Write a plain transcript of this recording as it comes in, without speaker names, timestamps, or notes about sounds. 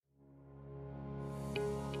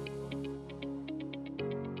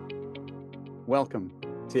Welcome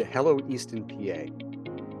to Hello Easton, PA.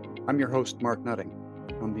 I'm your host, Mark Nutting.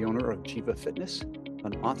 I'm the owner of Jiva Fitness,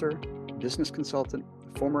 an author, business consultant,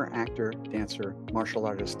 former actor, dancer, martial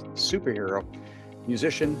artist, superhero,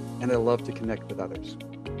 musician, and I love to connect with others.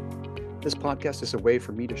 This podcast is a way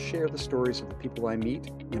for me to share the stories of the people I meet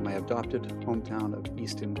in my adopted hometown of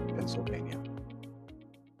Easton, Pennsylvania.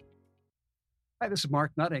 Hi, this is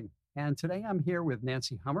Mark Nutting, and today I'm here with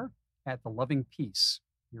Nancy Hummer at The Loving Peace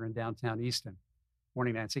here in downtown Easton.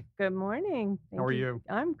 Morning, Nancy. Good morning. How are you?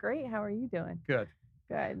 I'm great. How are you doing? Good.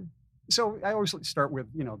 Good. So I always start with,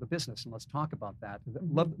 the business, and let's talk about that.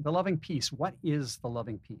 The Loving Peace. What is The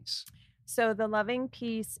Loving Peace? So The Loving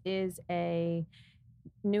Peace is a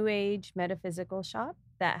new age metaphysical shop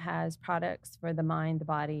that has products for the mind, the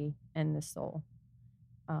body, and the soul.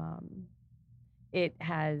 It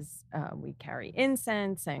has, we carry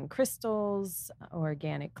incense and crystals,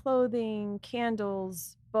 organic clothing,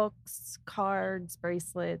 candles, books, cards,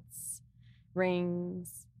 bracelets,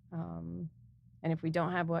 rings. And if we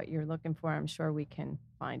don't have what you're looking for, I'm sure we can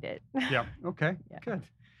find it. Yeah. Okay. Yeah. Good.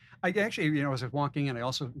 I actually, as I was walking in, I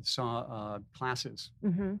also saw classes.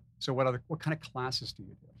 Mm-hmm. So what kind of classes do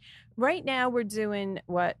you do? Right now, we're doing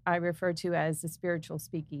what I refer to as the spiritual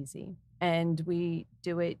speakeasy. And we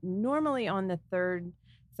do it normally on the third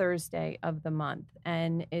Thursday of the month.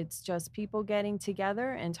 And it's just people getting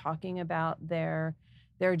together and talking about their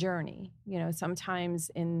journey.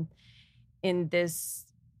 Sometimes in this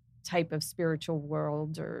type of spiritual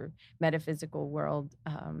world or metaphysical world,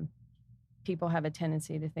 people have a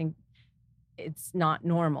tendency to think it's not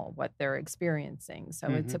normal what they're experiencing. So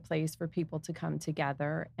it's a place for people to come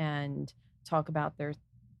together and talk about their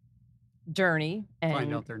journey and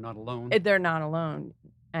Find out they're not alone. They're not alone.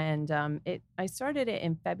 And I started it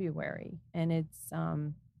in February, and it's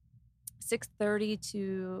 6:30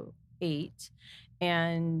 to 8,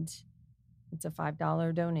 and it's a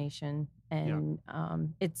 $5 donation. And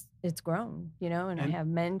it's grown, and I have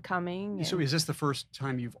men coming. So is this the first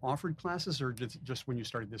time you've offered classes, or just when you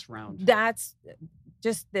started this round? That's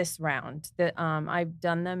just this round. I've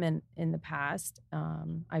done them in the past.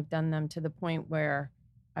 I've done them to the point where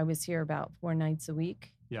I was here about 4 nights a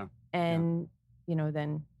week. Yeah. And,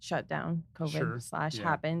 then shut down, COVID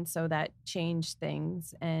happened. So that changed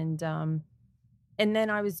things. And then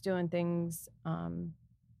I was doing things,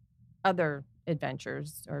 other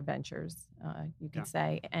ventures, you could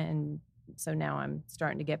say. And so now I'm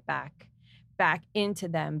starting to get back into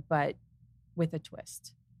them, but with a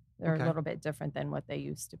twist. They're a little bit different than what they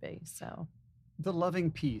used to be. So The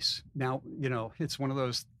Loving Peace. Now, it's one of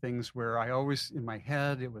those things where I always, in my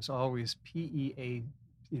head, it was always PEACE,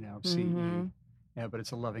 but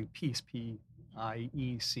it's a loving peace, PIECE.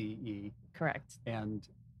 Correct. And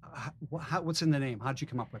what's in the name? How'd you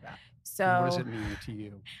come up with that? So and what does it mean to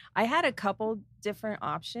you? I had a couple different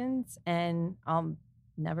options, and I'll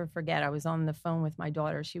never forget. I was on the phone with my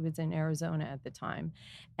daughter. She was in Arizona at the time.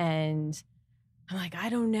 And I'm like, I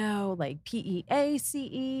don't know, like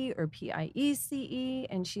PEACE or PIECE.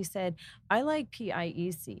 And she said, I like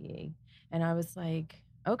PIECE. And I was like,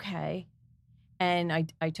 okay. And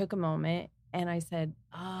I took a moment and I said,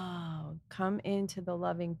 oh, come into the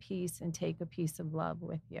loving peace and take a piece of love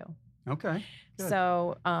with you. Okay. Good.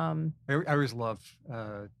 So I always love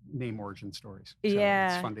name origin stories. So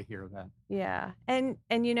yeah, it's fun to hear that. Yeah, and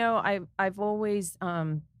I've always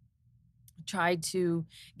tried to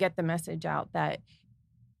get the message out that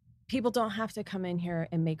people don't have to come in here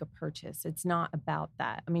and make a purchase. It's not about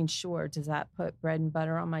that. I mean, sure, does that put bread and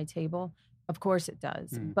butter on my table? Of course it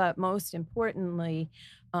does. But most importantly,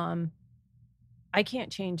 I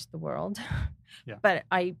can't change the world, but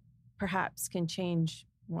I perhaps can change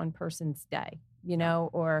one person's day,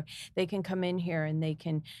 or they can come in here and they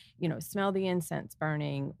can, smell the incense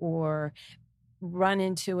burning, or run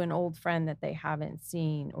into an old friend that they haven't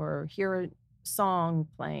seen, or hear a song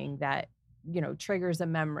playing that, triggers a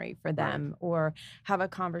memory for them, or have a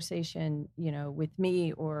conversation, with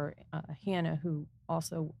me or Hannah, who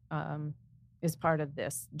also is part of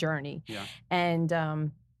this journey. Yeah.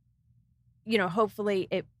 And, hopefully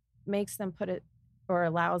it makes them or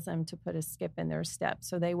allows them to put a skip in their step.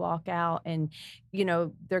 So they walk out and,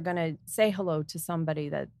 they're going to say hello to somebody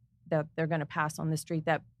that they're going to pass on the street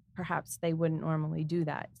that perhaps they wouldn't normally do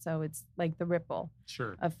that. So it's like the ripple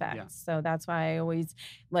effect. Yeah. So that's why I always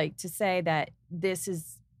like to say that this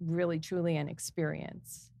is really, truly an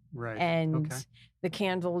experience. Right. And the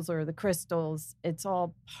candles or the crystals, it's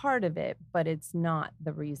all part of it, but it's not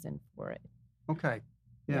the reason for it. Okay.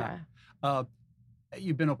 Yeah.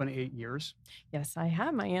 You've been open 8 years. Yes, I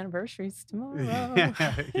have. My anniversary's tomorrow.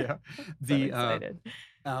 Yeah. So excited.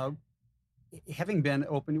 Having been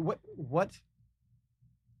open, what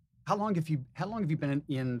how long have you been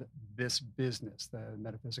in this business, the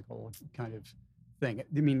metaphysical kind of thing?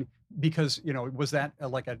 I mean, because was that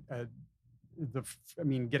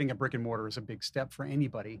getting a brick and mortar is a big step for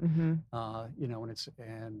anybody, Mm-hmm.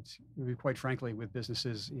 and quite frankly, with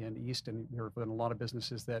businesses in Easton, there have been a lot of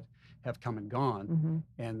businesses that have come and gone,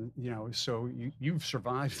 Mm-hmm. and so you've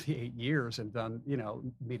survived the 8 years and done,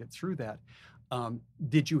 made it through that.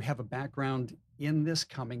 Did you have a background in this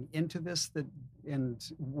coming into this, and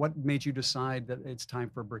what made you decide that it's time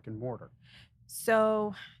for brick and mortar?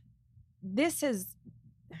 So this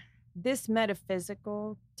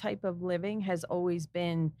metaphysical type of living has always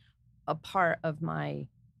been a part of my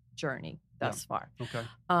journey thus far. Okay.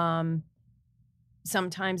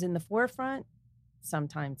 Sometimes in the forefront,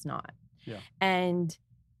 sometimes not. Yeah. And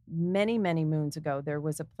many, many moons ago, there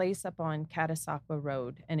was a place up on Catasauqua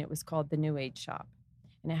Road, and it was called the New Age Shop.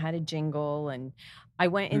 And it had a jingle, and I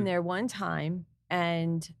went in there one time,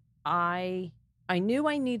 and I knew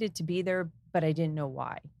I needed to be there, but I didn't know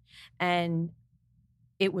why. And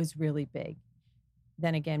it was really big.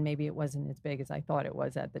 Then again, maybe it wasn't as big as I thought it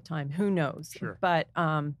was at the time. Who knows? Sure. But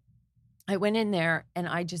I went in there, and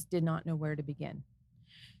I just did not know where to begin.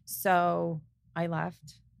 So I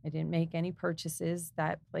left. I didn't make any purchases.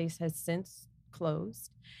 That place has since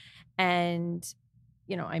closed. And,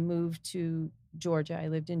 I moved to Georgia. I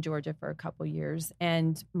lived in Georgia for a couple years.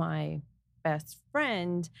 And my best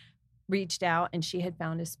friend reached out, and she had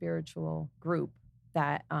found a spiritual group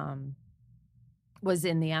that was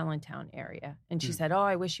in the Allentown area. And she said, "Oh,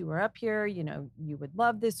 I wish you were up here. You would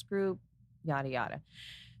love this group, yada, yada."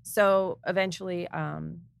 So eventually,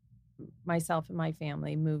 myself and my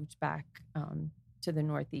family moved back to the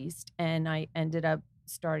Northeast, and I ended up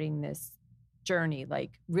starting this journey,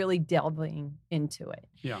 like really delving into it.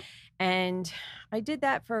 Yeah. And I did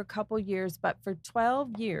that for a couple years, but for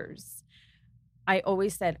 12 years, I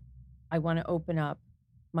always said, I want to open up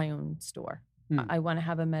my own store. I want to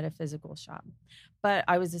have a metaphysical shop. But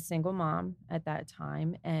I was a single mom at that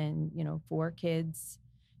time, and 4 kids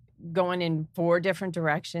going in 4 different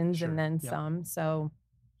directions. Sure. And then some. So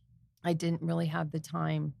I didn't really have the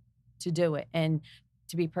time to do it. And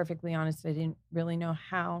to be perfectly honest, I didn't really know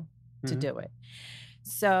how to do it.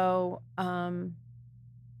 So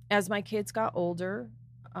as my kids got older,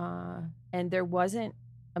 and there wasn't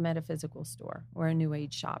a metaphysical store or a new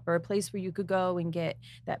age shop or a place where you could go and get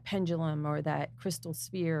that pendulum or that crystal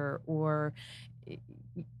sphere or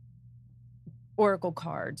oracle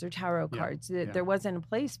cards or tarot cards. There wasn't a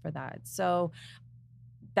place for that. So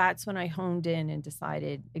that's when I honed in and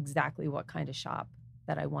decided exactly what kind of shop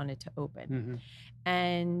that I wanted to open.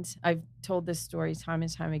 And I've told this story time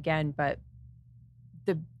and time again, but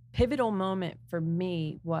the pivotal moment for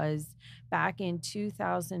me was back in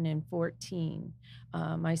 2014.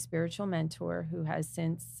 My spiritual mentor, who has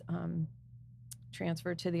since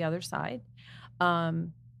transferred to the other side,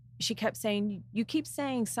 she kept saying, "You keep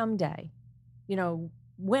saying someday,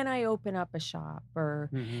 when I open up a shop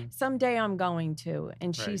or someday I'm going to."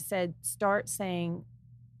 And she said, "Start saying,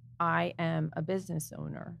 I am a business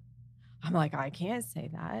owner." I'm like, I can't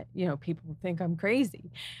say that. People think I'm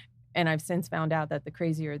crazy. And I've since found out that the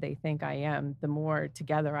crazier they think I am, the more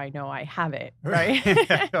together I know I have it, right?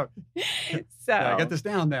 So I got this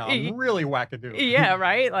down now. I'm really wackadoo. Yeah,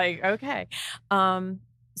 right? Like, okay.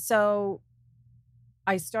 So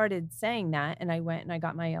I started saying that, and I went and I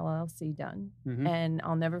got my LLC done. And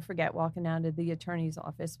I'll never forget walking out of the attorney's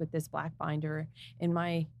office with this black binder in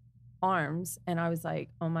my arms, and I was like,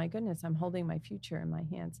 oh my goodness, I'm holding my future in my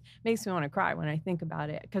hands. Makes me want to cry when I think about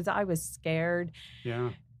it, because I was scared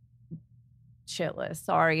shitless.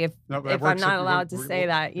 Sorry if I'm not allowed to say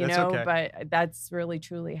that, okay. But that's really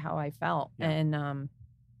truly how I felt. And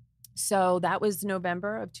so that was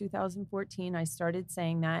November of 2014. I started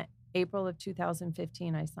saying that. April of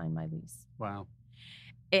 2015, I signed my lease. Wow.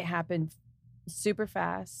 It happened super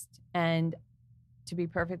fast, and to be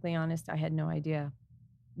perfectly honest, I had no idea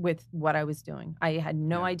with what I was doing. I had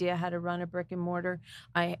no idea how to run a brick and mortar.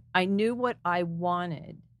 I knew what I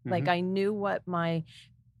wanted. Like, I knew what I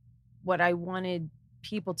wanted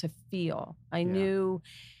people to feel. I knew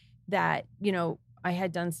that, I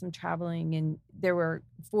had done some traveling, and there were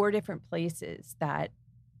 4 different places that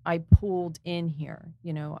I pulled in here,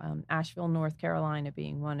 Asheville, North Carolina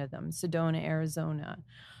being one of them, Sedona, Arizona,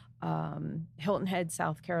 Hilton Head,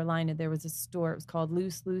 South Carolina. There was a store, it was called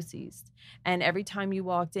Loose Lucy's. And every time you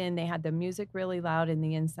walked in, they had the music really loud and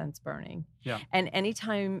the incense burning. Yeah. And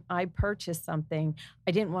anytime I purchased something,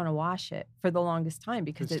 I didn't want to wash it for the longest time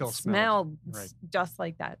because it smelled just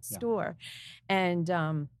like that store.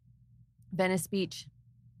 And Venice Beach,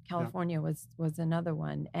 California was another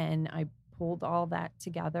one. And I pulled all that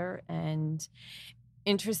together. And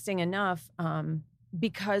interesting enough,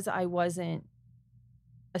 because I wasn't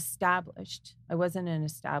an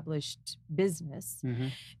established business,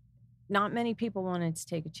 not many people wanted to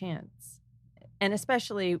take a chance. And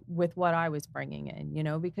especially with what I was bringing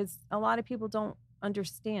in, because a lot of people don't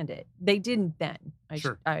understand it. They didn't then.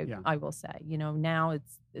 I will say, now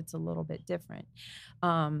it's a little bit different.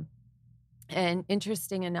 And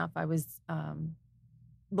interesting enough, I was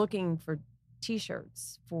looking for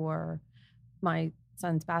T-shirts for my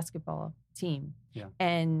son's basketball team. Yeah.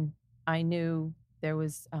 And I knew there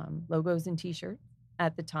was logos and T-shirts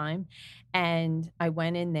at the time. And I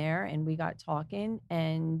went in there and we got talking,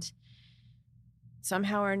 and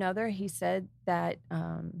somehow or another, he said that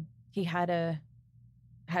he had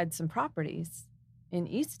some properties in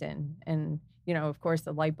Easton. And, of course,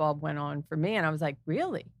 the light bulb went on for me. And I was like,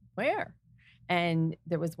 really? Where? And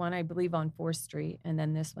there was one, I believe, on 4th Street, and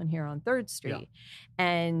then this one here on 3rd Street. Yeah.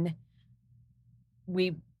 And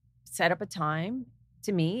we set up a time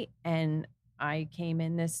to meet, and I came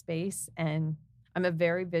in this space, and I'm a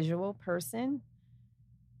very visual person.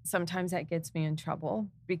 Sometimes that gets me in trouble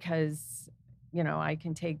because, I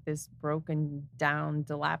can take this broken down,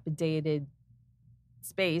 dilapidated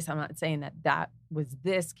space. I'm not saying that was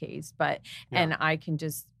this case, but, and I can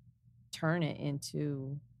just turn it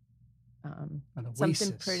into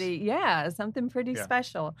something pretty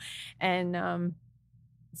special. And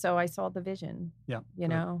so I saw the vision,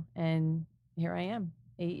 and here I am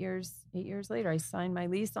 8 years later. I signed my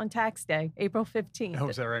lease on tax day, April 15th. Oh,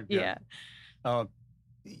 is that right? Yeah.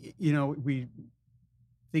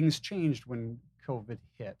 Things changed when COVID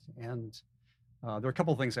hit, and there are a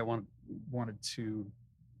couple of things I wanted to,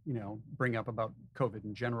 bring up about COVID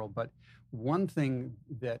in general. But one thing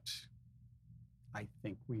that I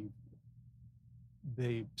think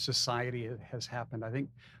the society has happened, I think,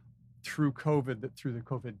 through the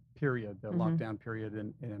COVID period, the lockdown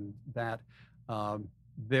period, and that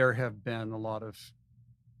there have been a lot of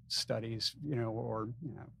studies,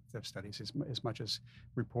 there's studies as much as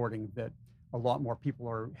reporting that a lot more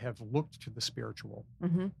people have looked to the spiritual.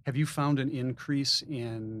 Have you found an increase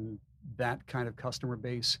in that kind of customer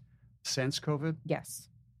base since COVID? Yes.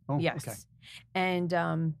 Oh, yes. Okay.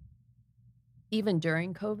 And even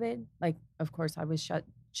during COVID, like, of course, I was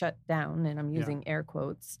shut down, and I'm using air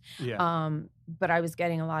quotes. Yeah. But I was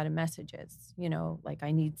getting a lot of messages, like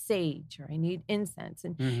I need sage or I need incense.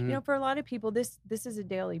 And, for a lot of people, this is a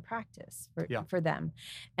daily practice for them.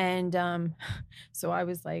 And so I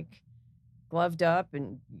was like gloved up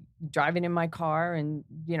and driving in my car and,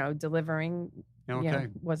 delivering. Okay.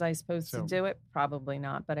 Was I supposed to do it? Probably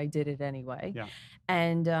not, but I did it anyway. Yeah.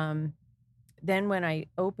 And then when I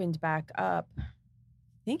opened back up, I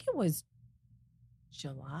think it was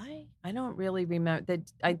July. I don't really remember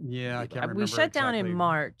that. I can't remember. We shut down exactly. in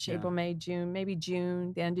March, April, May, June, maybe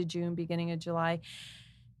June, the end of June, beginning of July.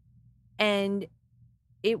 And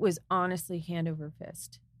it was honestly hand over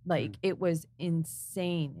fist. Like it was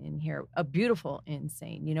insane in here, a beautiful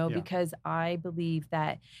insane, because I believe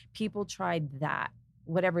that people tried that,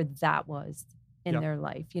 whatever that was in their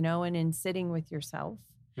life, and in sitting with yourself.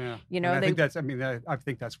 Yeah. I think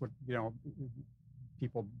that's what,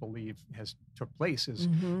 people believe has took place is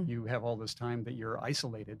you have all this time that you're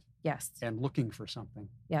isolated. Yes. And looking for something.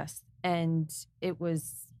 Yes. And it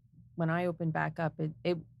was, when I opened back up,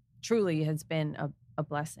 it truly has been a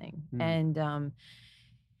blessing. And,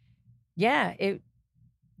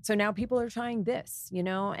 so now people are trying this,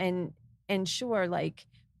 and sure, like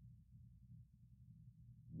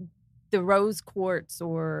the rose quartz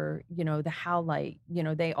or, the howlite,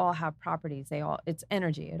 they all have properties. It's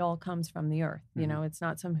energy. It all comes from the earth. It's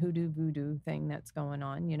not some hoodoo voodoo thing that's going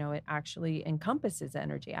on. It actually encompasses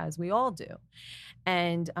energy, as we all do.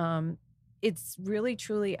 And it's really,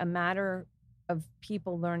 truly a matter of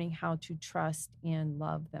people learning how to trust and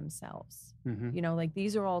love themselves. Like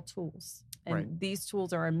these are all tools, and these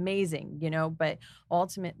tools are amazing, but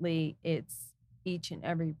ultimately it's each and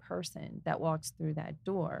every person that walks through that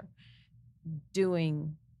door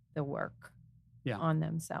doing the work on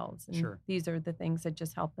themselves. And these are the things that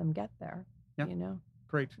just help them get there,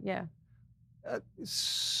 Great. Yeah.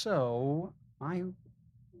 So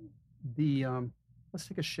let's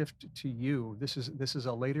take a shift to you. This is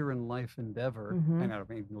a later in life endeavor. And I don't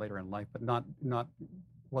mean later in life, but not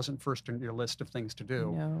wasn't first in your list of things to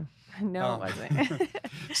do. No, it wasn't.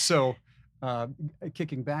 So,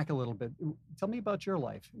 kicking back a little bit, tell me about your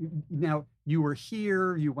life. Now, you were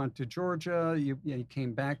here, you went to Georgia, you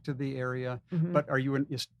came back to the area, but are you an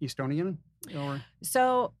Estonian? Or?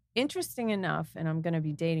 So, interesting enough, and I'm going to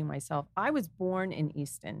be dating myself, I was born in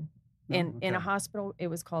Easton. in a hospital. It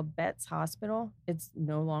was called Betts Hospital. It's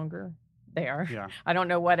no longer there. Yeah. I don't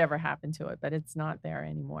know whatever happened to it, but it's not there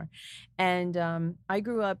anymore. And I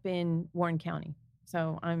grew up in Warren County.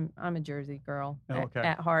 So I'm a Jersey girl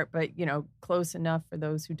at heart, but close enough for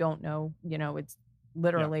those who don't know. It's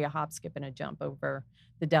literally a hop, skip, and a jump over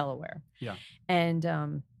the Delaware. Yeah. And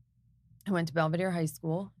I went to Belvedere High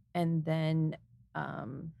School, and then I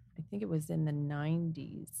think it was in the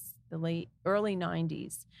 90s, early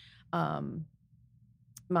 90s.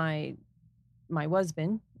 My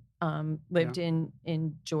husband lived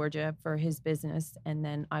in Georgia for his business, and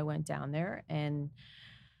then I went down there, and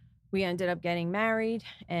we ended up getting married,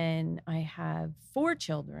 and I have 4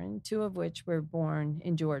 children, 2 of which were born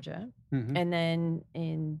in Georgia. Mm-hmm. And then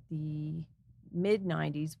in the mid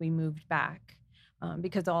 90s, we moved back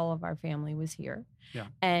because all of our family was here. Yeah.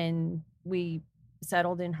 And we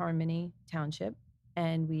settled in Harmony Township,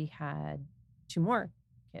 and we had 2 more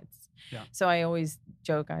kids. Yeah. So I always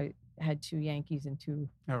joke I had 2 Yankees and 2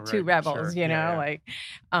 rebels, sure. like,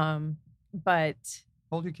 but.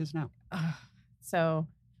 How old are your kids now? So,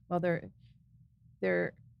 well,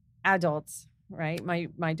 they're adults, right?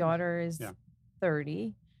 My daughter is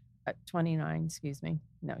 30, 29, excuse me.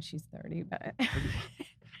 No, she's 30, but I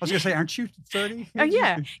was gonna say, aren't you 30? Oh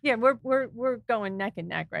yeah. We're going neck and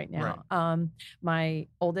neck right now. Right. My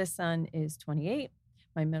oldest son is 28,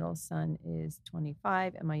 my middle son is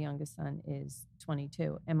 25, and my youngest son is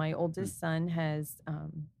 22. And my oldest son has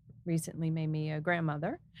recently made me a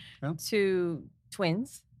grandmother to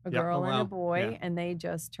twins. A girl and a boy, and they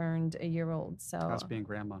just turned a year old. So how's being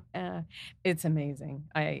grandma? It's amazing.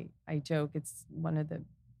 I joke it's one of the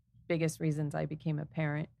biggest reasons I became a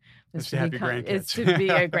parent is to have your grandkids. Is to be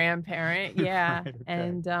a grandparent. Yeah. Right, okay.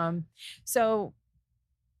 And so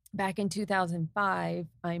back in 2005,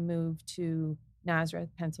 I moved to Nazareth,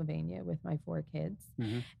 Pennsylvania with my 4 kids.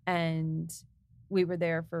 Mm-hmm. And we were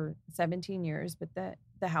there for 17 years, but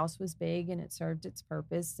the house was big and it served its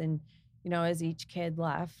purpose. And as each kid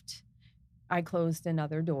left, I closed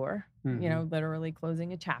another door, literally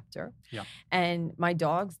closing a chapter. Yeah. And my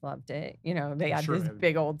dogs loved it. They had this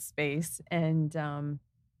big old space. And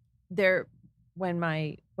when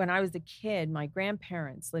I was a kid, my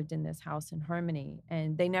grandparents lived in this house in Harmony,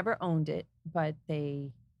 and they never owned it, but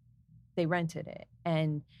they rented it.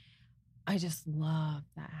 And I just loved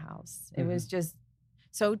that house. It was just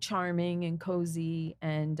so charming and cozy.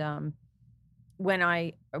 And when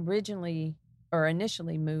I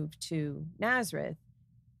initially moved to Nazareth,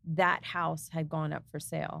 that house had gone up for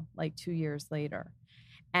sale like 2 years later.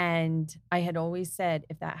 And I had always said,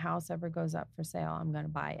 if that house ever goes up for sale, I'm going to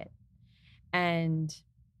buy it. And,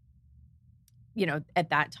 at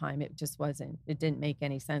that time, it didn't make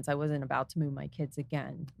any sense. I wasn't about to move my kids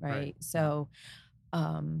again. Right. So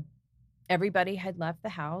everybody had left the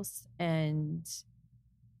house, and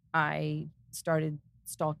I started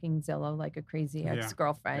stalking Zillow like a crazy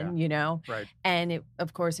ex-girlfriend, Right. And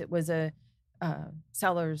of course it was a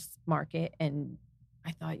seller's market, and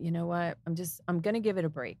I thought, you know what, I'm going to give it a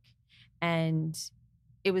break. And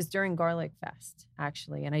it was during Garlic Fest,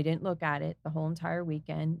 actually, and I didn't look at it the whole entire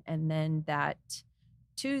weekend. And then that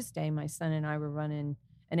Tuesday, my son and I were running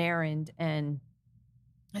an errand, and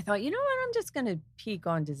I thought, you know what, I'm just going to peek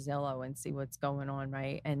onto Zillow and see what's going on,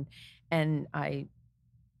 right? And I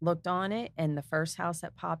looked on it, and the first house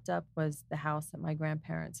that popped up was the house that my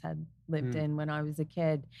grandparents had lived in when I was a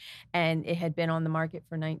kid, and it had been on the market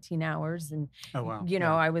for 19 hours. And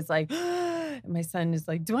I was like, my son is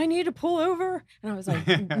like, do I need to pull over? And I was like,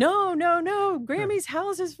 no, Grammy's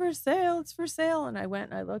house is for sale. It's for sale. And I went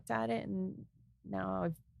and I looked at it, and now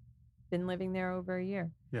I've been living there over a year.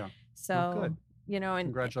 Yeah. So, well, good. And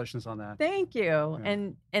congratulations on that. Thank you. Yeah.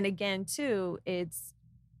 And again, too, it's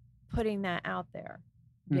putting that out there.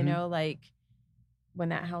 Like when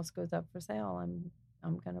that house goes up for sale,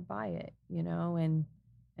 I'm going to buy it, and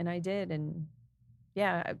I did. And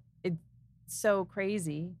yeah, it's so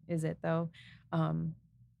crazy, is it though?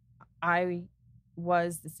 I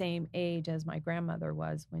was the same age as my grandmother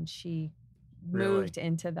was when she moved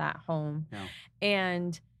into that home. Yeah.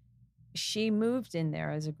 And she moved in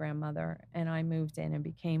there as a grandmother, and I moved in and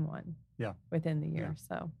became one within the year. Yeah.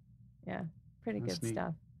 So yeah, pretty That's good neat.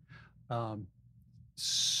 Stuff.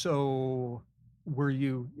 So were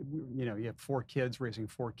you have 4 kids, raising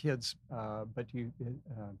 4 kids, but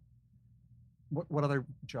what other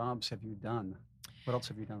jobs have you done? What else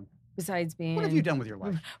have you done? besides What have you being, done with your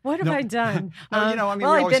life? what have No, I done? no, I mean, Well, we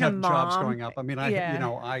I've always been a have jobs mom. going up. I mean,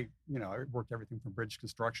 Yeah. I worked everything from bridge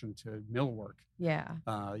construction to mill work, Yeah.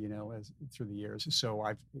 as through the years. So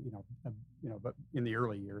but in the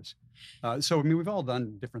early years. So, I mean, we've all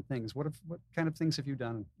done different things. What kind of things have you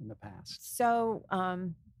done in the past? So,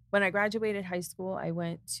 when I graduated high school, I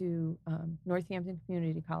went to Northampton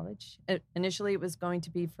Community College. Initially, it was going to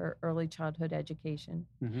be for early childhood education.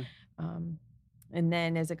 Mm-hmm. And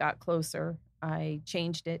then as it got closer, I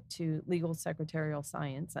changed it to legal secretarial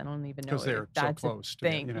science. I don't even know Because they're if so that's a close to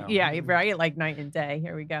thing. it, Yeah, right? Like night and day.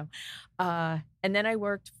 Here we go. And then I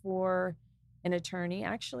worked for an attorney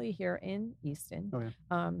actually here in Easton, Oh,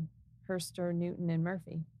 yeah. Herster, Newton, and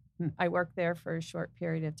Murphy. Hmm. I worked there for a short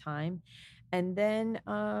period of time. And then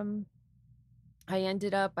I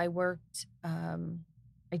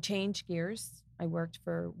changed gears. I worked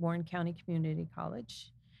for Warren County Community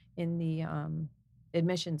College in the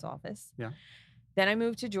admissions office. Yeah. Then I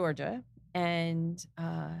moved to Georgia, and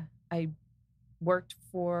I worked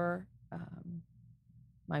for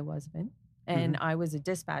my husband, and I was a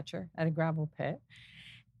dispatcher at a gravel pit.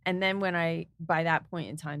 And then by that point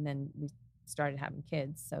in time, then we started having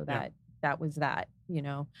kids. So that was that,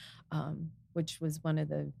 which was one of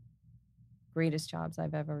the greatest jobs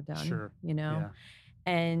I've ever done. Sure. Yeah.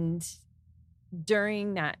 And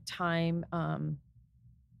during that time,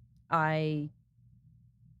 I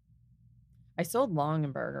sold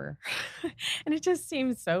Longenberger, and it just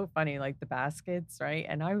seems so funny, like the baskets, right?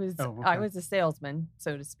 And I was a salesman,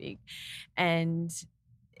 so to speak, and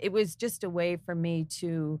it was just a way for me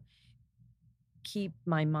to keep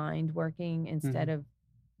my mind working instead of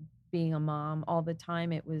being a mom all the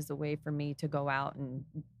time. It was a way for me to go out and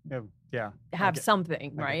have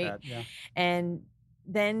something, right? Yeah. And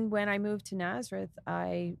then when I moved to Nazareth,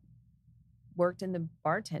 I worked in the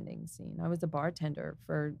bartending scene. I was a bartender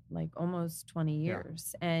for like almost 20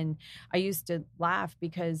 years. Yeah. And I used to laugh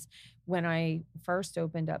because when I first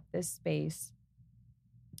opened up this space,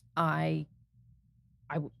 I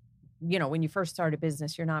when you first start a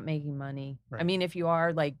business, you're not making money. Right. I mean, if you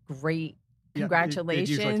are, like, great, congratulations.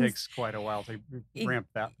 It usually takes quite a while to ramp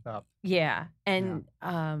that up. Yeah. And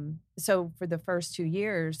so for the first 2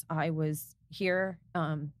 years, I was here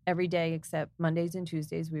every day except Mondays and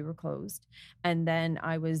Tuesdays. We were closed. And then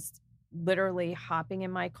I was literally hopping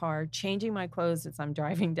in my car, changing my clothes as I'm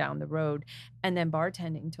driving down the road, and then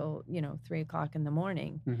bartending till 3:00 in the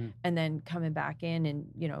morning, and then coming back in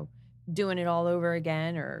and doing it all over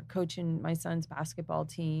again, or coaching my son's basketball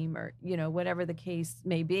team, or whatever the case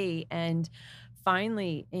may be. And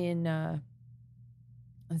finally in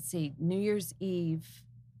New Year's Eve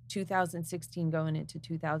 2016 going into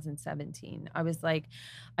 2017, I was like,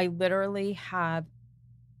 I literally have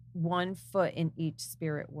one foot in each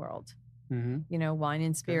spirit world. Wine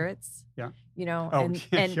and spirits. Yeah. And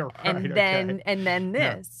right. then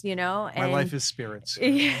this, my life is spirits.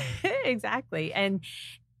 Exactly. And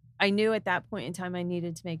I knew at that point in time I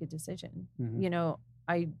needed to make a decision.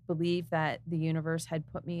 I believe that the universe had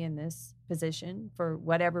put me in this position for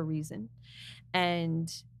whatever reason,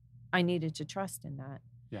 and I needed to trust in that.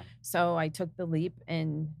 Yeah. So I took the leap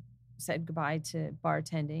and said goodbye to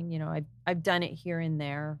bartending. I've done it here and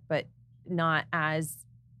there, but not as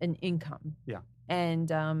an income. Yeah.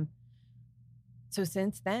 And so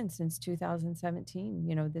since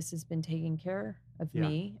 2017, this has been taking care of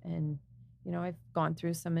me. And I've gone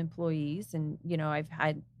through some employees, and I've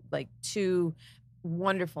had like 2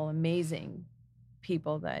 wonderful, amazing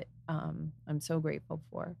people that I'm so grateful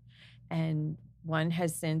for. And one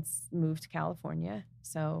has since moved to California.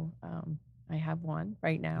 So I have one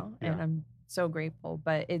right now, and I'm so grateful.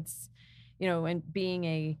 But it's, and being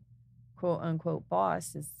a quote unquote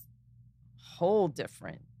boss is a whole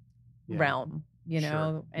different realm,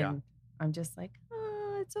 Sure. and I'm just like,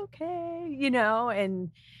 oh, it's okay,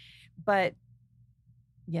 but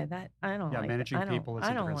that I don't like. Managing people is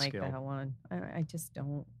a different skill. I don't like that one. I just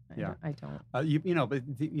don't. I don't. But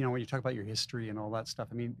when you talk about your history and all that stuff,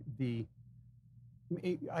 I mean,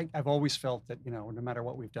 I've always felt that no matter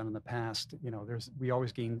what we've done in the past, we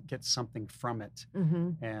always get something from it,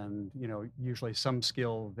 and usually some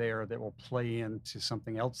skill there that will play into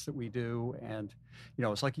something else that we do, and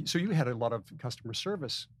it's like, so you had a lot of customer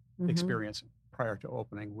service experience prior to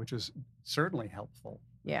opening, which is certainly helpful.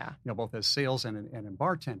 Yeah. Both as sales and in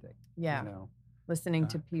bartending. Yeah. Listening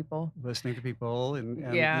to people.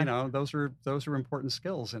 And those are important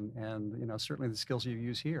skills, and certainly the skills you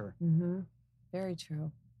use here. Very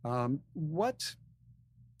true. What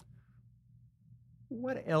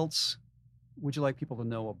else would you like people to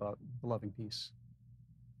know about the Loving Peace?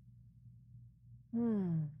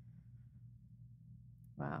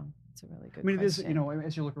 Wow, it's That's a really good I mean, it is, question.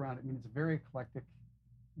 as you look around, I mean, it's a very eclectic,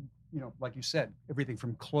 like you said, everything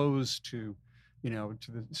from clothes to, to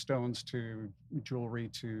the stones to jewelry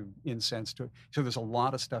to incense so there's a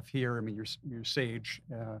lot of stuff here. I mean, your sage,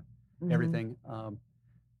 Hmm. everything.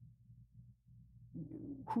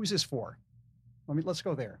 Who's this for? I mean, let's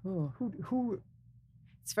go there. Ooh, Who,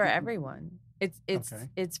 it's for everyone. okay.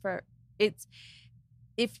 It's for it's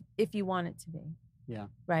if you want it to be, Yeah.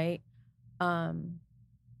 right? Um,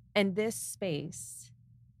 and this space,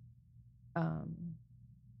 um,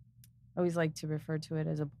 I always like to refer to it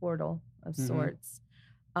as a portal of Mm-hmm. sorts,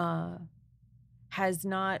 uh, has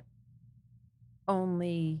not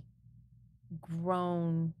only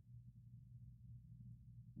grown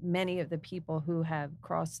many of the people who have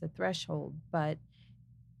crossed the threshold, but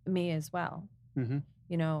me as well. Mm-hmm.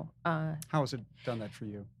 You know, How has it done that for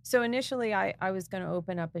you? so initially I was going to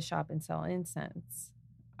open up a shop and sell incense.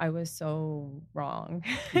 I was so wrong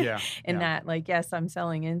Yeah. in Yeah. that, like, yes, I'm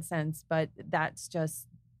selling incense, but that's just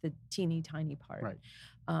the teeny tiny part. Right.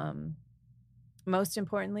 Most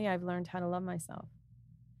importantly, I've learned how to love myself.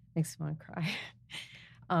 Makes me want to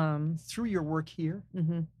cry. Through your work here?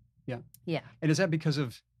 Mm-hmm. Yeah. Yeah. And is that because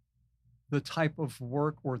of the type of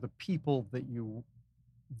work or the people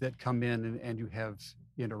that come in and you have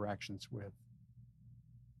interactions with?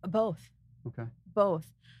 Both. Okay. Both.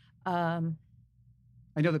 Um,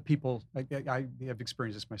 I know that people, I have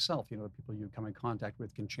experienced this myself, the people you come in contact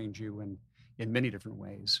with can change you in many different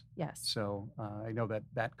ways. yes. So I know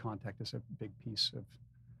that contact is a big piece of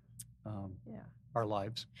Yeah. our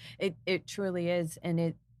lives. It truly is.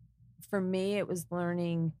 And for me, it was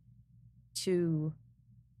learning to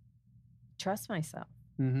trust myself.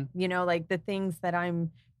 Mm-hmm. Like the things that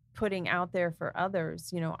I'm putting out there for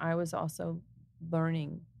others, I was also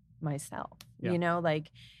learning myself. Yeah.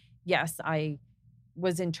 Like, yes, I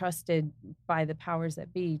was entrusted by the powers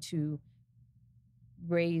that be to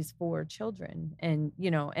raise 4 children, and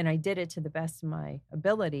I did it to the best of my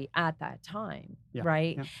ability at that time. Yeah.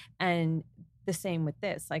 Right. Yeah. And the same with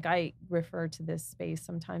this. Like, I refer to this space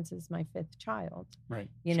sometimes as my 5th child. Right.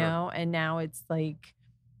 And now it's like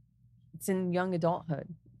it's in young adulthood.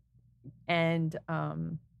 And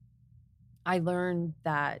I learned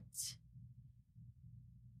that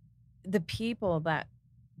the people that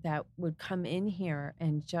would come in here,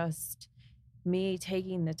 and just me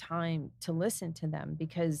taking the time to listen to them,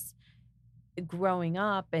 because growing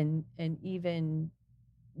up and even,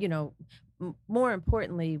 more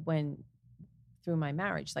importantly, when through my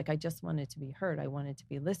marriage, like, I just wanted to be heard. I wanted to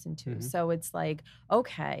be listened to. Mm-hmm. So it's like,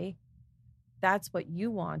 okay, that's what you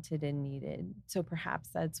wanted and needed. So perhaps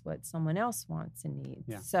that's what someone else wants and needs.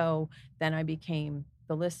 Yeah. So then I became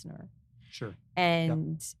the listener. Sure.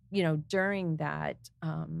 And, during that,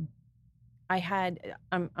 I'm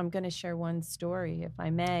going to share one story, if I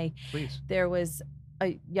may. Please. There was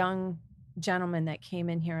a young gentleman that came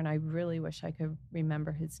in here, and I really wish I could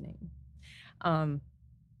remember his name.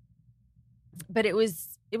 But it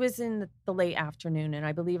was in the late afternoon, and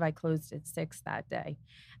I believe I closed at 6 that day.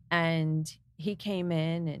 And he came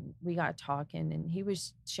in and we got talking, and he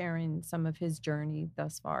was sharing some of his journey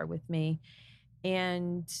thus far with me.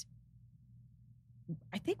 And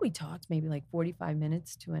I think we talked maybe like 45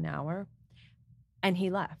 minutes to an hour, and he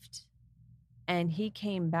left. And he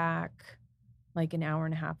came back like an hour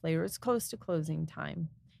and a half later. It was close to closing time.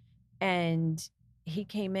 And he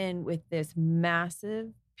came in with this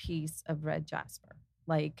massive piece of red jasper.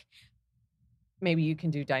 Like, maybe you can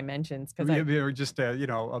do dimensions, because we were just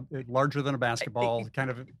larger than a basketball, kind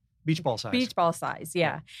of beach ball size. Beach ball size,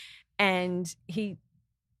 yeah. And he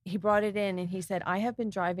brought it in, and he said, I have been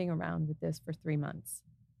driving around with this for 3 months.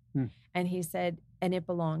 And he said, and it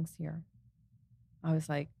belongs here. I was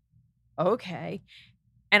like, okay.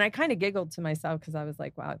 And I kind of giggled to myself, because I was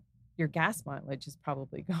like, wow, your gas mileage is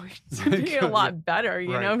probably going to be a lot better,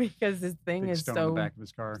 because this thing big is stone in the back of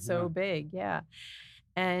his car. So big. Yeah.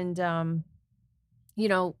 And,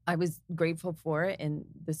 I was grateful for it. And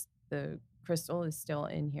the crystal is still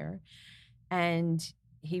in here. And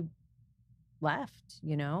he left,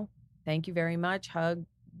 thank you very much. Hug,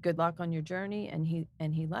 good luck on your journey. And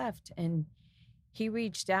he left. And he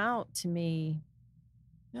reached out to me,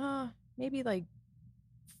 maybe like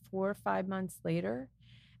 4 or 5 months later.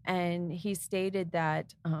 And he stated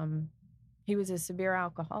that he was a severe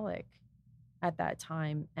alcoholic at that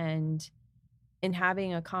time. And in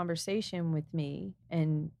having a conversation with me,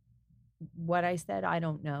 and what I said, I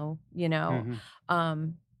don't know,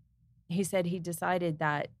 he said he decided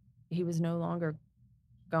that he was no longer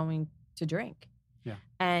going to drink. Yeah.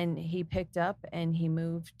 And he picked up and he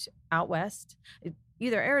moved out west,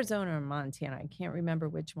 either Arizona or Montana. I can't remember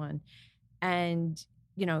which one. And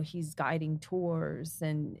he's guiding tours,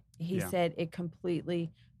 and he Yeah. said it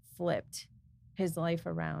completely flipped his life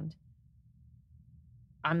around.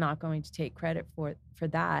 I'm not going to take credit for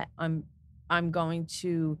that. I'm going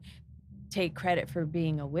to take credit for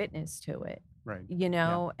being a witness to it, Right.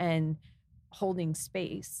 Yeah. and holding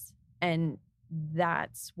space. And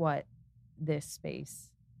that's what this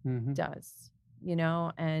space Mm-hmm. does,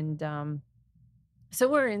 and so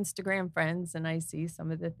we're Instagram friends, and I see some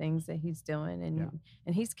of the things that he's doing,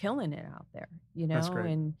 and he's killing it out there, That's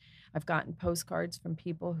great. and I've gotten postcards from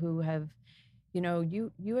people who have,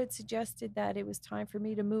 you had suggested that it was time for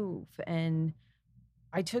me to move, and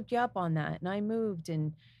I took you up on that, and I moved,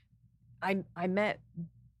 and I met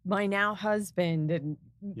my now husband, and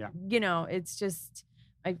Yeah. it's just,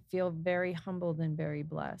 I feel very humbled and very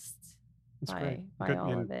blessed That's by great. by Good.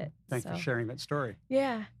 all And of it. thanks for So sharing that story.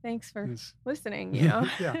 yeah, thanks for It's- listening.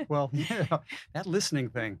 Yeah. Well, yeah. That listening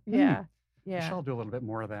thing. Yeah, I yeah, shall do a little bit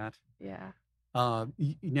more of that. yeah.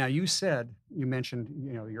 Now you mentioned,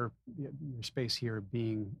 your space here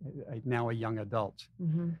being now a young adult.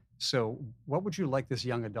 Mm-hmm. So what would you like this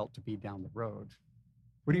young adult to be down the road?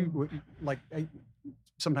 What do you like?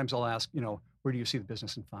 Sometimes I'll ask, where do you see the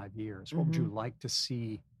business in 5 years? What would you like to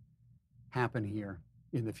see happen here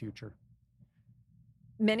in the future?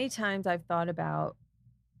 Many times I've thought about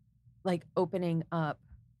like opening up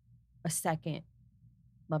a second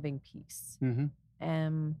loving piece.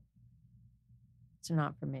 Mm-hmm. It's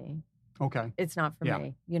not for me. Okay. It's not for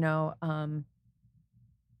me.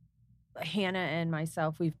 Hannah and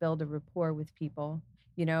myself, we've built a rapport with people,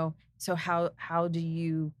 so how do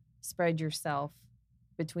you spread yourself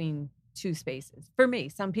between two spaces? For me,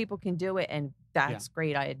 some people can do it, and that's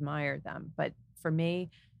great. I admire them. But for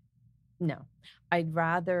me, no. I'd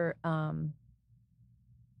rather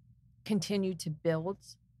continue to build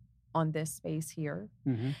on this space here,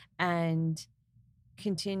 and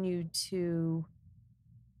continue to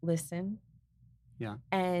listen,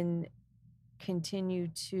 and continue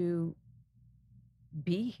to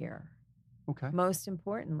be here. Okay. Most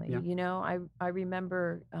importantly, I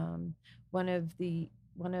remember one of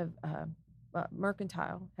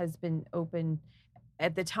Mercantile has been open.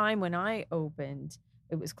 At the time when I opened,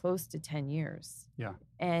 it was close to 10 years. Yeah.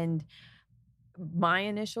 And my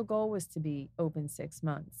initial goal was to be open 6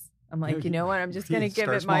 months. I'm like, you know what? I'm just going to give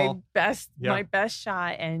it my best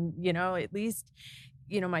shot. And, at least,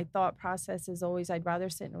 my thought process is always, I'd rather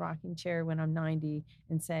sit in a rocking chair when I'm 90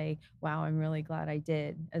 and say, wow, I'm really glad I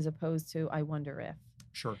did, as opposed to, I wonder if.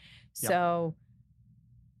 Sure. So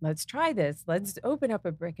let's try this. Let's open up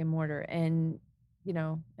a brick and mortar. And,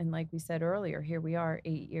 and like we said earlier, here we are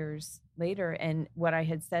 8 years later. And what I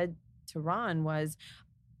had said to Ron was,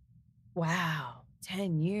 wow,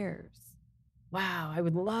 10 years. Wow, I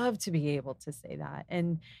would love to be able to say that.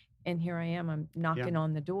 And here I am, I'm knocking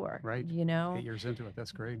on the door. Right. 8 years into it.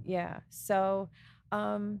 That's great. Yeah. So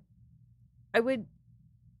I would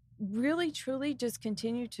really, truly just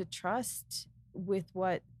continue to trust with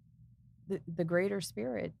what the greater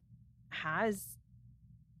spirit has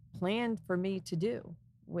planned for me to do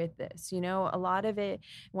with this. A lot of it,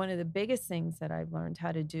 one of the biggest things that I've learned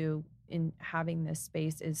how to do in having this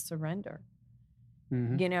space is surrender.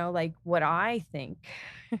 Like what I think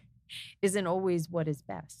isn't always what is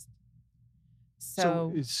best.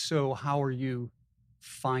 So how are you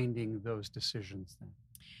finding those decisions then?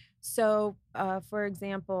 So, for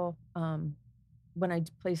example, when I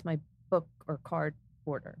place my book or card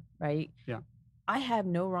order, right? Yeah. I have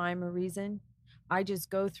no rhyme or reason. I just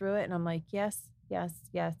go through it and I'm like, yes, yes,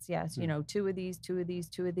 yes, yes. 2 of these, 2 of these,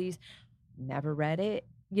 2 of these. Never read it.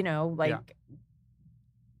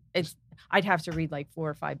 It's, I'd have to read like 4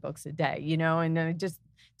 or 5 books a day, and then it just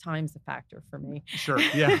time's a factor for me. Sure.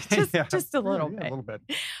 Yeah. just a little bit. A little bit.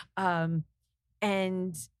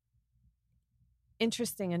 And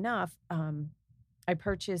interesting enough, I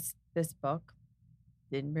purchased this book,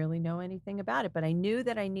 didn't really know anything about it, but I knew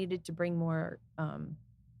that I needed to bring more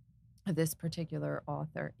of this particular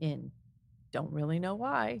author in. Don't really know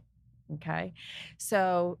why. Okay.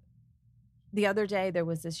 So the other day there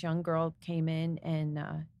was this young girl came in and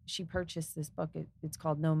she purchased this book. It's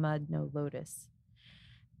called No Mud, No Lotus.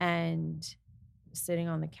 And sitting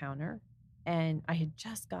on the counter, and I had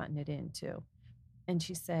just gotten it in too. And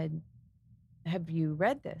she said, have you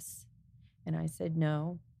read this? And I said,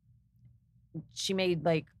 no. She made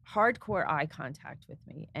like hardcore eye contact with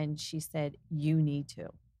me. And she said, you need to.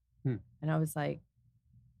 And I was like,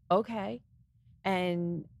 okay.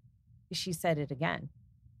 And she said it again.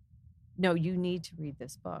 No, you need to read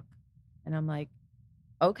this book. And I'm like,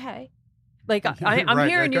 okay. Like I'm right,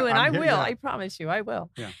 hearing you, and I will. Yeah. I promise you, I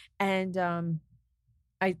will. Yeah. And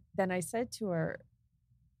I said to her,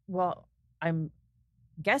 well, I'm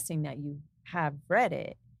guessing that you have read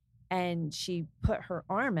it. And she put her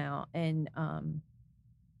arm out and on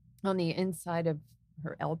the inside of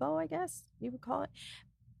her elbow, I guess you would call it,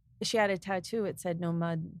 she had a tattoo. It said, "No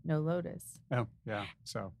mud, no lotus." Oh, yeah.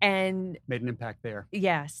 So And made an impact there.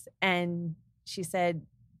 yes. And she said,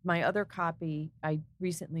 my other copy, I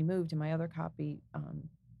recently moved, and my other copy,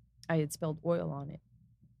 I had spilled oil on it.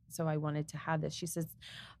 So I wanted to have this. She says,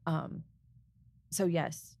 so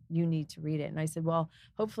yes, you need to read it. And I said, well,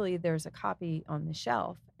 hopefully there's a copy on the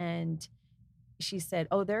shelf. And she said,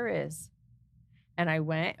 oh, there is. And I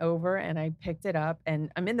went over and I picked it up,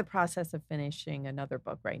 and I'm in the process of finishing another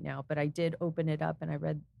book right now, but I did open it up and I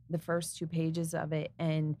read the first 2 pages of it.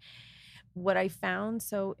 And what I found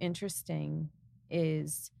so interesting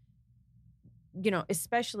is,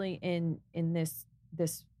 especially in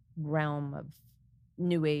this realm of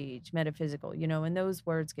new age, metaphysical, and those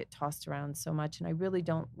words get tossed around so much, and I really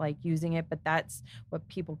don't like using it, but that's what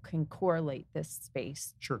people can correlate this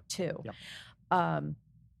space to. Yep.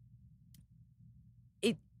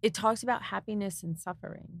 It talks about happiness and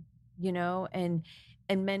suffering, and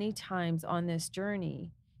many times on this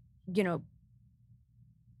journey,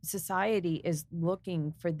 society is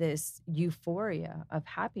looking for this euphoria of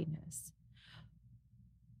happiness,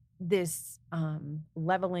 this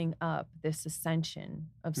leveling up, this ascension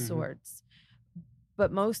of sorts.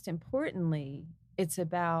 But most importantly, it's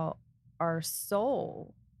about our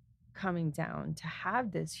soul coming down to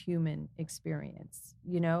have this human experience,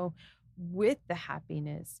 with the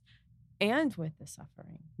happiness and with the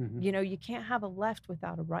suffering. You can't have a left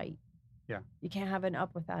without a right. Yeah. You can't have an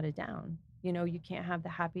up without a down. You can't have the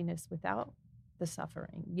happiness without the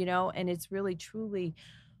suffering, and it's really truly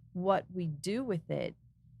what we do with it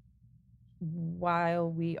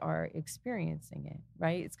while we are experiencing it,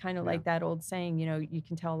 right? It's kind of like that old saying, you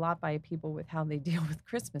can tell a lot by people with how they deal with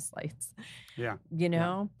Christmas lights. Yeah.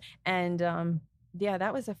 And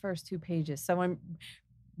that was the first 2 pages. So I'm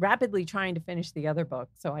rapidly trying to finish the other book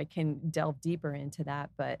so I can delve deeper into that.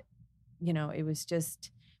 But, it was just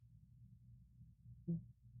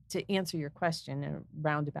to answer your question in a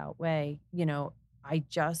roundabout way, I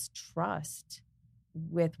just trust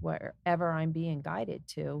with wherever I'm being guided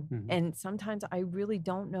to. And sometimes I really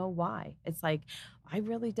don't know why. It's like, I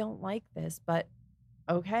really don't like this, but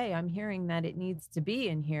okay, I'm hearing that it needs to be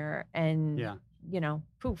in here. And,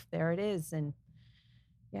 poof, there it is. And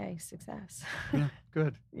yay, success. Yeah,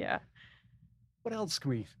 good. Yeah. What else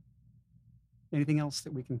anything else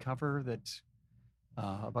that we can cover that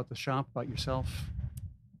about the shop, about yourself?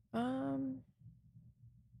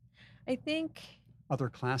 I think other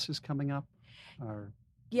classes coming up, or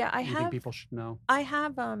I think people should know? I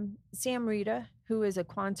have Sam Rita, who is a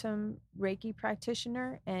quantum Reiki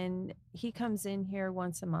practitioner, and he comes in here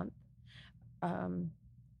once a month.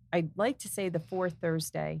 I'd like to say the 4th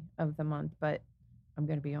Thursday of the month, but I'm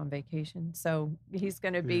going to be on vacation. So he's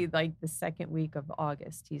going to be like the 2nd week of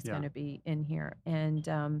August. He's going to be in here.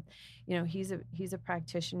 And, he's a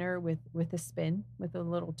practitioner with a spin, with a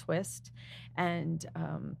little twist. And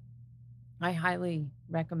I highly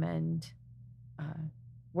recommend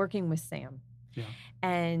working with Sam. Yeah.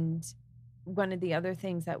 And one of the other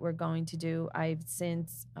things that we're going to do, I'm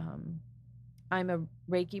a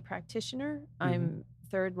Reiki practitioner. I'm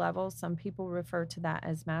 3rd level. Some people refer to that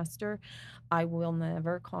as master. I will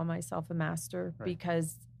never call myself a master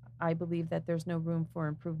because I believe that there's no room for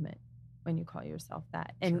improvement when you call yourself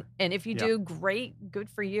that. And and if you do, great, good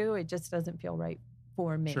for you. It just doesn't feel right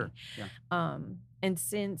for me. Sure. Yeah. And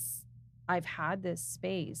since I've had this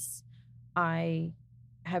space, I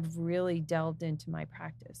have really delved into my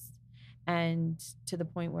practice, and to the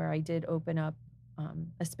point where I did open up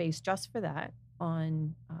a space just for that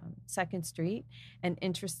on 2nd Street. And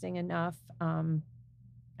interesting enough,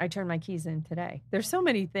 I turned my keys in today. There's so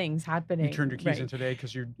many things happening. You turned your keys in today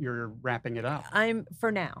because you're wrapping it up.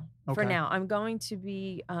 For now, I'm going to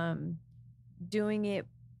be doing it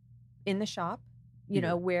in the shop,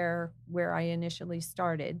 where I initially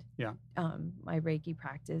started my Reiki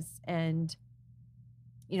practice. And,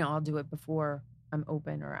 I'll do it before I'm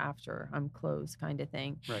open or after I'm closed, kind of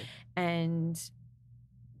thing. Right. And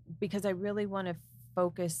because I really want to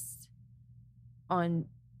focus on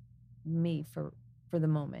me for the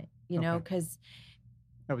moment, because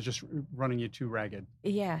I was just running you too ragged.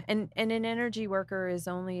 Yeah. And an energy worker is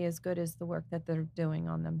only as good as the work that they're doing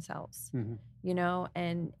on themselves, and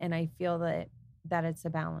I feel that it's a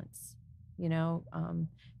balance,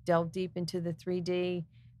 delve deep into the 3D,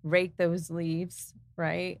 rake those leaves,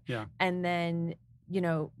 right? Yeah. And then,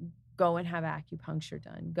 go and have acupuncture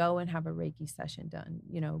done, go and have a Reiki session done,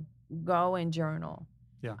 go and journal,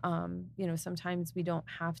 Yeah. Sometimes we don't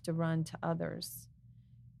have to run to others.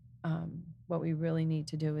 What we really need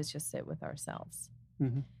to do is just sit with ourselves.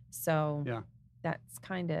 Mm-hmm. So yeah. That's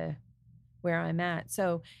kind of where I'm at.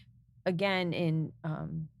 So again, in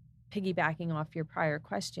piggybacking off your prior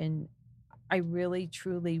question, I really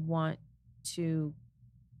truly want to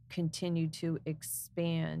continue to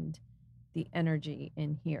expand the energy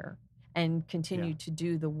in here and continue to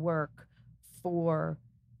do the work for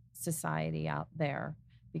society out there,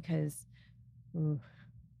 because we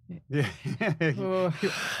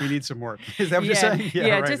need some work. Is that what you're saying?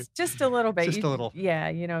 Yeah, right. just a little bit. Just a little.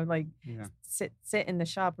 Yeah, sit in the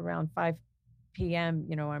shop around 5 p.m.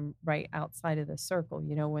 I'm right outside of the circle,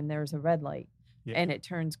 when there's a red light and it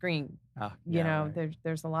turns green. Right.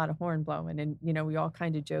 There's a lot of horn blowing, and we all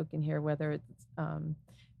kind of joke in here, whether it's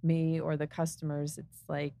me or the customers. It's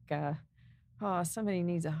like, oh, somebody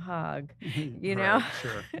needs a hug, Right,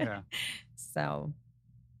 sure, yeah. So,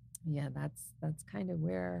 yeah, that's kind of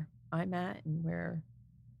where I'm at and where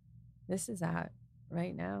this is at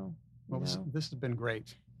right now. Well, this has been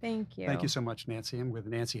great. Thank you. Thank you so much, Nancy. I'm with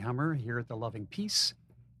Nancy Hummer here at The Loving Peace,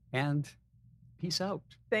 and peace out.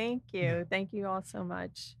 Thank you. Yeah. Thank you all so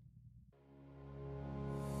much.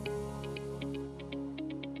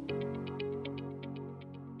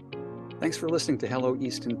 Thanks for listening to Hello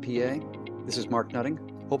Easton, PA. This is Mark Nutting,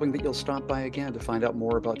 hoping that you'll stop by again to find out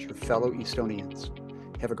more about your fellow Eastonians.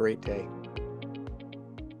 Have a great day.